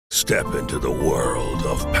Step into the world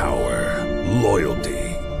of power, loyalty,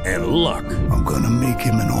 and luck. I'm gonna make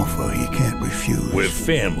him an offer he can't refuse. With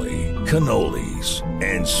family, cannolis,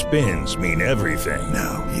 and spins mean everything.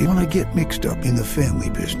 Now, you wanna get mixed up in the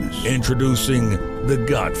family business. Introducing The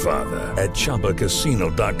Godfather at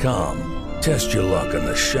ChumbaCasino.com. Test your luck in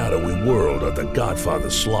the shadowy world of The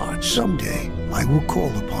Godfather slot. Someday, I will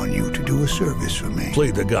call upon you to do a service for me.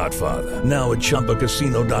 Play The Godfather now at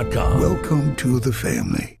ChumbaCasino.com. Welcome to the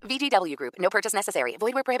family. VGW Group. No purchase necessary.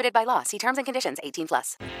 Void where prohibited by law. See terms and conditions.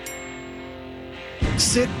 18+.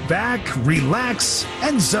 Sit back, relax,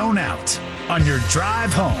 and zone out on your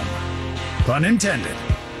drive home. Pun intended.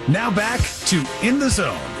 Now back to In the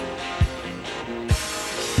Zone.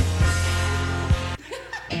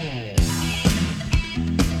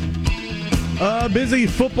 Busy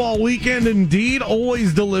football weekend indeed,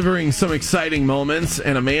 always delivering some exciting moments,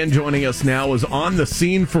 and a man joining us now is on the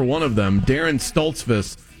scene for one of them. Daren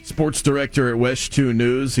Stolzfus, sports director at Wesh 2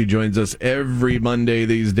 News. He joins us every Monday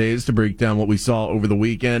these days to break down what we saw over the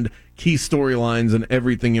weekend, key storylines, and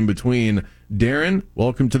everything in between. Daren,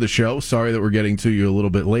 welcome to the show. Sorry that we're getting to you a little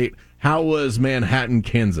bit late. How was Manhattan,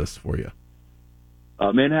 Kansas for you?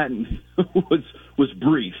 Manhattan was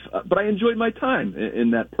brief, but I enjoyed my time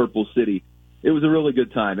in that purple city. It was a really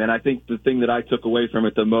good time, and I think the thing that I took away from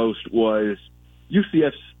it the most was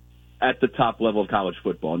UCF's at the top level of college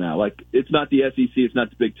football now. Like, it's not the SEC, it's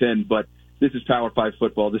not the Big Ten, but this is Power 5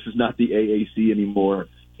 football. This is not the AAC anymore,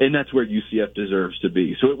 and that's where UCF deserves to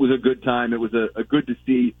be. So it was a good time. It was a good to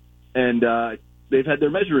see, and they've had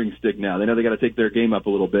their measuring stick now. They know they got to take their game up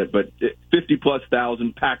a little bit, but 50-plus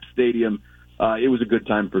thousand, packed stadium. It was a good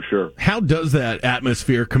time for sure. How does that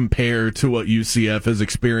atmosphere compare to what UCF has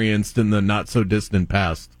experienced in the not-so-distant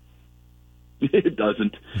past? It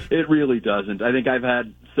doesn't. It really doesn't. I think I've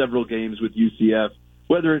had several games with UCF,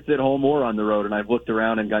 whether it's at home or on the road, and I've looked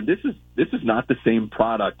around and gone, this is not the same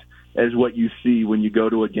product as what you see when you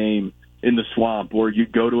go to a game in the Swamp or you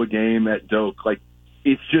go to a game at Doak. Like,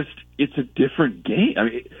 it's a different game. I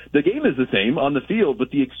mean, the game is the same on the field,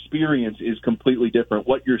 but the experience is completely different.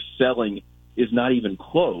 What you're selling is not even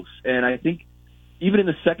close. And I think even in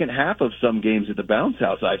the second half of some games at the Bounce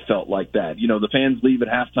House, I felt like that. You know, the fans leave at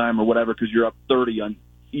halftime or whatever because you're up 30 on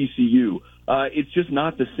ECU. It's just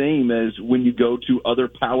not the same as when you go to other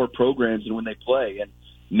power programs and when they play. And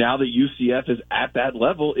now that UCF is at that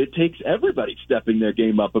level, it takes everybody stepping their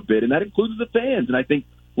game up a bit, and that includes the fans. And I think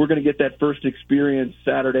we're going to get that first experience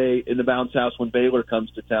Saturday in the Bounce House when Baylor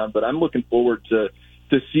comes to town. But I'm looking forward to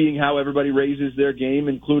seeing how everybody raises their game,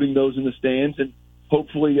 including those in the stands, and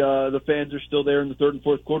hopefully the fans are still there in the third and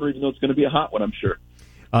fourth quarter, even though it's going to be a hot one, I'm sure.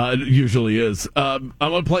 It usually is. I'm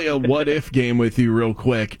going to play a what-if game with you real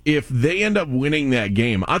quick. If they end up winning that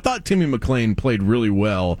game, I thought Timmy McClain played really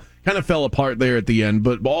well. Kind of fell apart there at the end,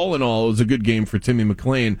 but all in all, it was a good game for Timmy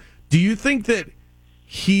McClain. Do you think that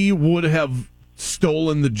he would have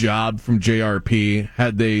stolen the job from JRP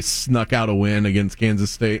had they snuck out a win against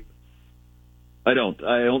Kansas State? I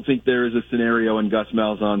don't think there is a scenario in Gus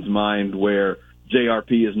Malzahn's mind where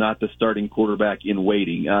JRP is not the starting quarterback in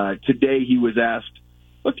waiting. Today he was asked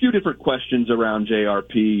a few different questions around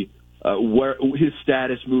JRP, where his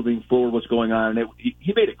status moving forward, what's going on. And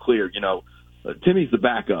he made it clear, Timmy's the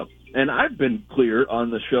backup. And I've been clear on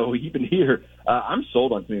the show, even here, I'm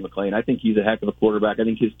sold on Timmy McClain. I think he's a heck of a quarterback. I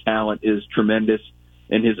think his talent is tremendous,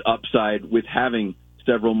 and his upside with having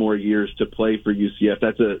several more years to play for UCF.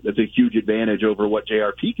 That's a huge advantage over what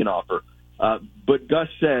JRP can offer. But Gus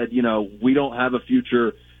said, we don't have a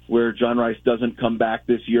future where John Rice doesn't come back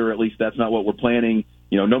this year. At least that's not what we're planning.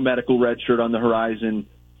 No medical red shirt on the horizon.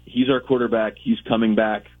 He's our quarterback. He's coming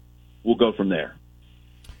back. We'll go from there.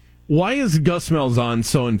 Why is Gus Malzahn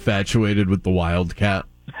so infatuated with the Wildcat?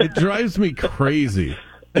 It drives me crazy.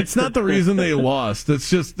 It's not the reason they lost.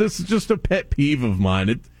 This is just a pet peeve of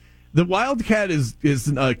mine. The Wildcat is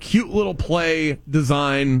a cute little play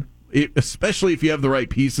design, especially if you have the right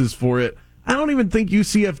pieces for it. I don't even think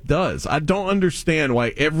UCF does. I don't understand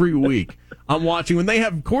why every week I'm watching, when they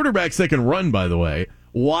have quarterbacks that can run, by the way,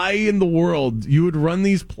 why in the world you would run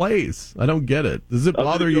these plays? I don't get it. Does it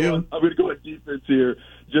bother you? I'm going to go at defense here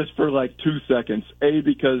just for like 2 seconds.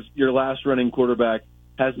 Because your last running quarterback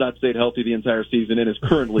has not stayed healthy the entire season and is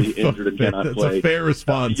currently injured and cannot play. That's a fair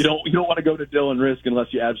response. You don't want to go to Dylan Risk unless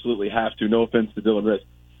you absolutely have to. No offense to Dylan Risk.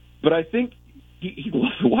 But I think he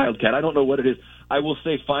loves the Wildcat. I don't know what it is. I will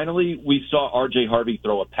say finally we saw R.J. Harvey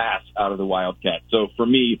throw a pass out of the Wildcat. So for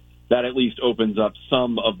me, that at least opens up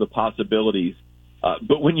some of the possibilities.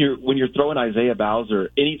 But when you're throwing Isaiah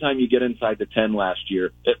Bowser, anytime you get inside the 10 last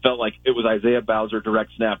year, it felt like it was Isaiah Bowser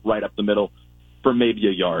direct snap right up the middle. for maybe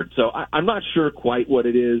a yard. So I'm not sure quite what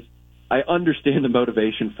it is. I understand the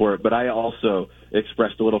motivation for it, but I also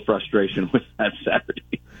expressed a little frustration with that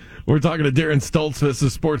Saturday. We're talking to Daren Stolzfus, the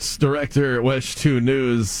sports director at West 2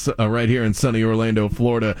 News, right here in sunny Orlando,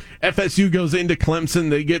 Florida. FSU goes into Clemson.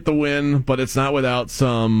 They get the win, but it's not without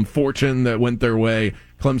some fortune that went their way.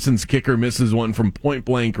 Clemson's kicker misses one from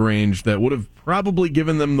point-blank range that would have probably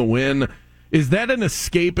given them the win. Is that an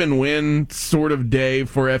escape and win sort of day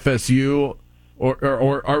for FSU?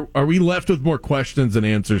 Or are we left with more questions than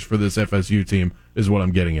answers for this FSU team, is what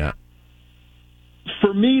I'm getting at.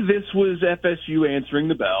 For me, this was FSU answering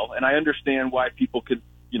the bell, and I understand why people could,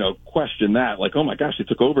 question that. Like, oh my gosh, they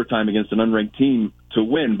took overtime against an unranked team to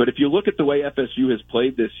win. But if you look at the way FSU has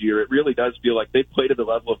played this year, it really does feel like they've played at the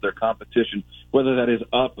level of their competition, whether that is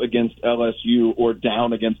up against LSU or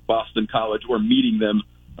down against Boston College or meeting them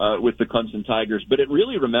with the Clemson Tigers. But it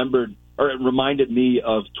really reminded me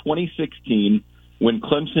of 2016 when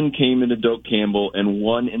Clemson came into Doak Campbell and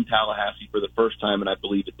won in Tallahassee for the first time in, I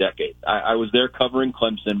believe, a decade. I was there covering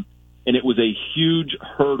Clemson, and it was a huge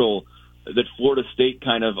hurdle that Florida State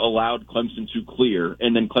kind of allowed Clemson to clear,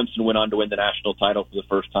 and then Clemson went on to win the national title for the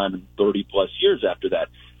first time in 30-plus years after that.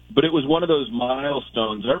 But it was one of those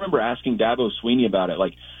milestones. I remember asking Dabo Sweeney about it,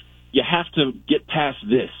 like, you have to get past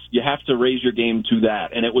this. You have to raise your game to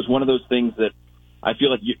that. And it was one of those things that I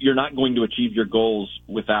feel like you're not going to achieve your goals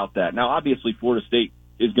without that. Now, obviously, Florida State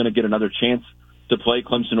is going to get another chance to play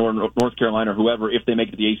Clemson or North Carolina or whoever if they make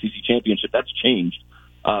it to the ACC championship. That's changed.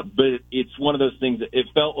 But it's one of those things that it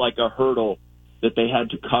felt like a hurdle that they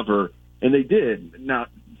had to cover, and they did. Now,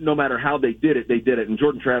 no matter how they did it, and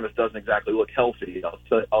Jordan Travis doesn't exactly look healthy.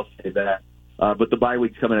 I'll say that. But the bye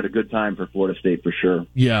week's coming at a good time for Florida State for sure.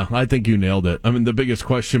 Yeah, I think you nailed it. I mean, the biggest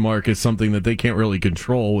question mark is something that they can't really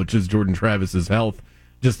control, which is Jordan Travis's health.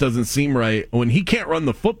 Just doesn't seem right. When he can't run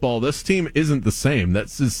the football, this team isn't the same.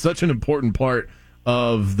 That's is such an important part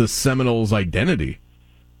of the Seminoles' identity.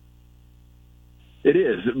 It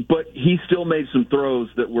is, but he still made some throws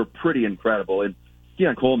that were pretty incredible. And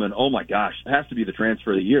Keon Coleman, oh my gosh, it has to be the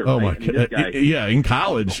transfer of the year. Oh right? my God! Yeah, in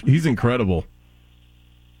college, he's incredible.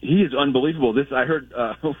 He is unbelievable. I heard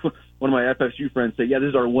one of my FSU friends say, "Yeah, this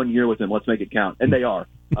is our 1 year with him. Let's make it count," and they are.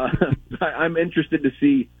 I'm interested to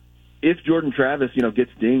see if Jordan Travis,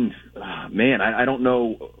 gets dinged. Man, I don't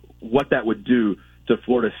know what that would do to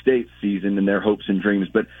Florida State's season and their hopes and dreams.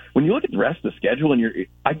 But when you look at the rest of the schedule, and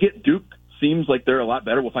I get Duke seems like they're a lot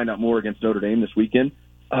better. We'll find out more against Notre Dame this weekend.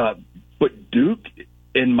 But Duke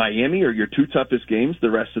and Miami are your two toughest games the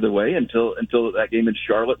rest of the way until that game in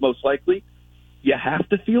Charlotte, most likely. You have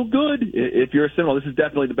to feel good if you're a Seminole. This is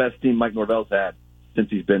definitely the best team Mike Norvell's had since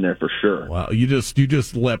he's been there for sure. Wow, you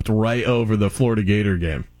just leapt right over the Florida Gator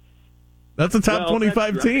game. That's a top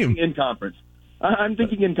 25 team in conference. I'm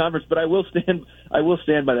thinking in conference, but I will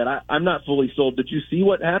stand by that. I'm not fully sold. Did you see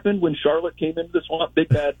what happened when Charlotte came into the swamp? Big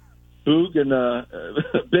Bad Boog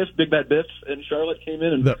and Big Bad Biff and Charlotte came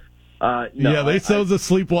in and that was a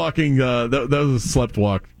sleepwalking. That was a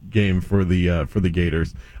sleptwalk game for the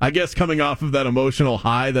Gators. I guess coming off of that emotional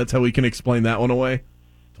high, that's how we can explain that one away.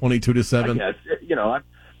 22-7. Yes,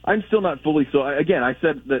 I'm still not fully so. Again, I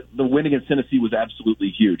said that the win against Tennessee was absolutely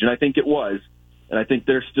huge, and I think it was. And I think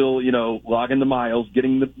they're still, logging the miles,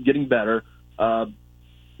 getting better.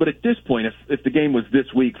 But at this point, if the game was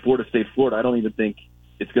this week, Florida State, Florida, I don't even think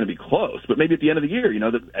it's going to be close. But maybe at the end of the year,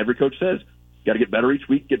 that every coach says, got to get better each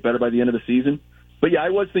week, get better by the end of the season. But yeah, I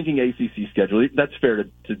was thinking ACC schedule. That's fair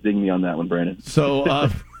to ding me on that one, Brandon. So,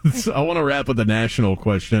 so I want to wrap with a national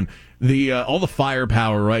question. All the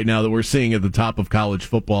firepower right now that we're seeing at the top of college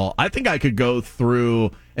football, I think I could go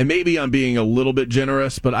through, and maybe I'm being a little bit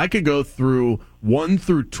generous, but I could go through 1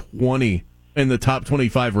 through 20 in the top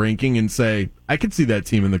 25 ranking and say, I could see that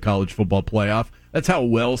team in the college football playoff. That's how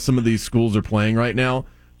well some of these schools are playing right now.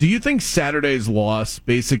 Do you think Saturday's loss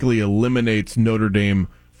basically eliminates Notre Dame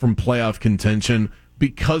from playoff contention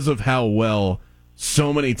because of how well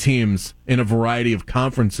so many teams in a variety of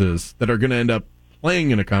conferences that are going to end up playing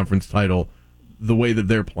in a conference title the way that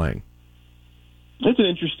they're playing? That's an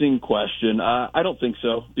interesting question. I don't think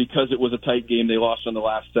so, because it was a tight game. They lost on the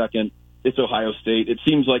last second. It's Ohio State. It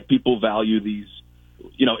seems like people value these.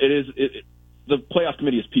 The playoff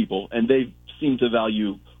committee is people, and they seem to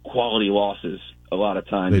value quality losses a lot of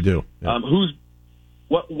times. They do. Yeah.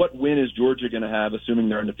 What win is Georgia going to have, assuming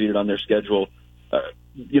they're undefeated on their schedule?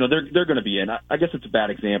 They're going to be in. I guess it's a bad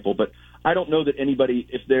example, but I don't know that anybody,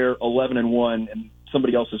 if they're 11-1 and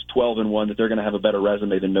somebody else is 12-1, that they're going to have a better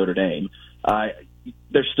resume than Notre Dame.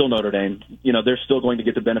 They're still Notre Dame. They're still going to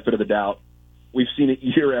get the benefit of the doubt. We've seen it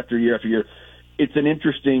year after year after year. it's an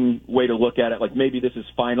interesting way to look at it. Like maybe this is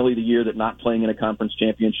finally the year that not playing in a conference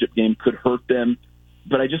championship game could hurt them,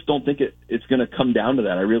 but I just don't think it's going to come down to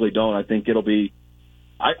that. I really don't. I think it'll be.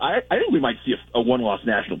 I think we might see a one-loss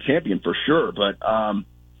national champion for sure, but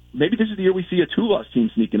maybe this is the year we see a two-loss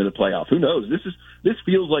team sneak into the playoff. Who knows? This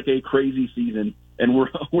feels like a crazy season, and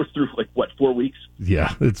we're through 4 weeks.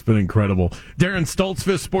 Yeah, it's been incredible. Daren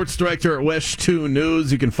Stolzfus, sports director at West 2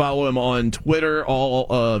 News. You can follow him on Twitter. All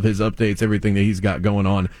of his updates, everything that he's got going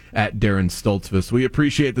on at Daren Stolzfus. We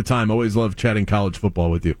appreciate the time. Always love chatting college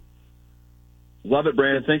football with you. Love it,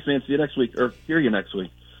 Brandon. Thanks, man. See you next week, or hear you next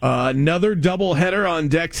week. Another doubleheader on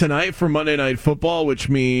deck tonight for Monday Night Football, which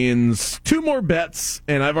means 2 more bets,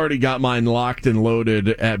 and I've already got mine locked and loaded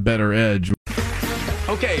at Better Edge.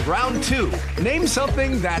 Okay, round 2. Name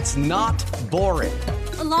something that's not boring.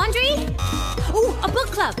 A laundry? Ooh, a book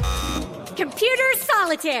club. Computer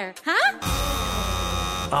solitaire, huh?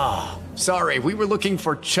 Ah, sorry, we were looking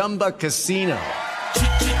for Chumba Casino.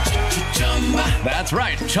 That's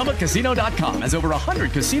right. ChumbaCasino.com has over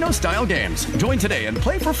 100 casino-style games. Join today and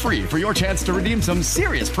play for free for your chance to redeem some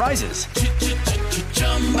serious prizes.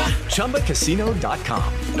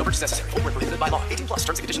 ChumbaCasino.com. No purchase necessary. Void where prohibited by law. 18+ terms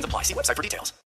and conditions apply. See website for details.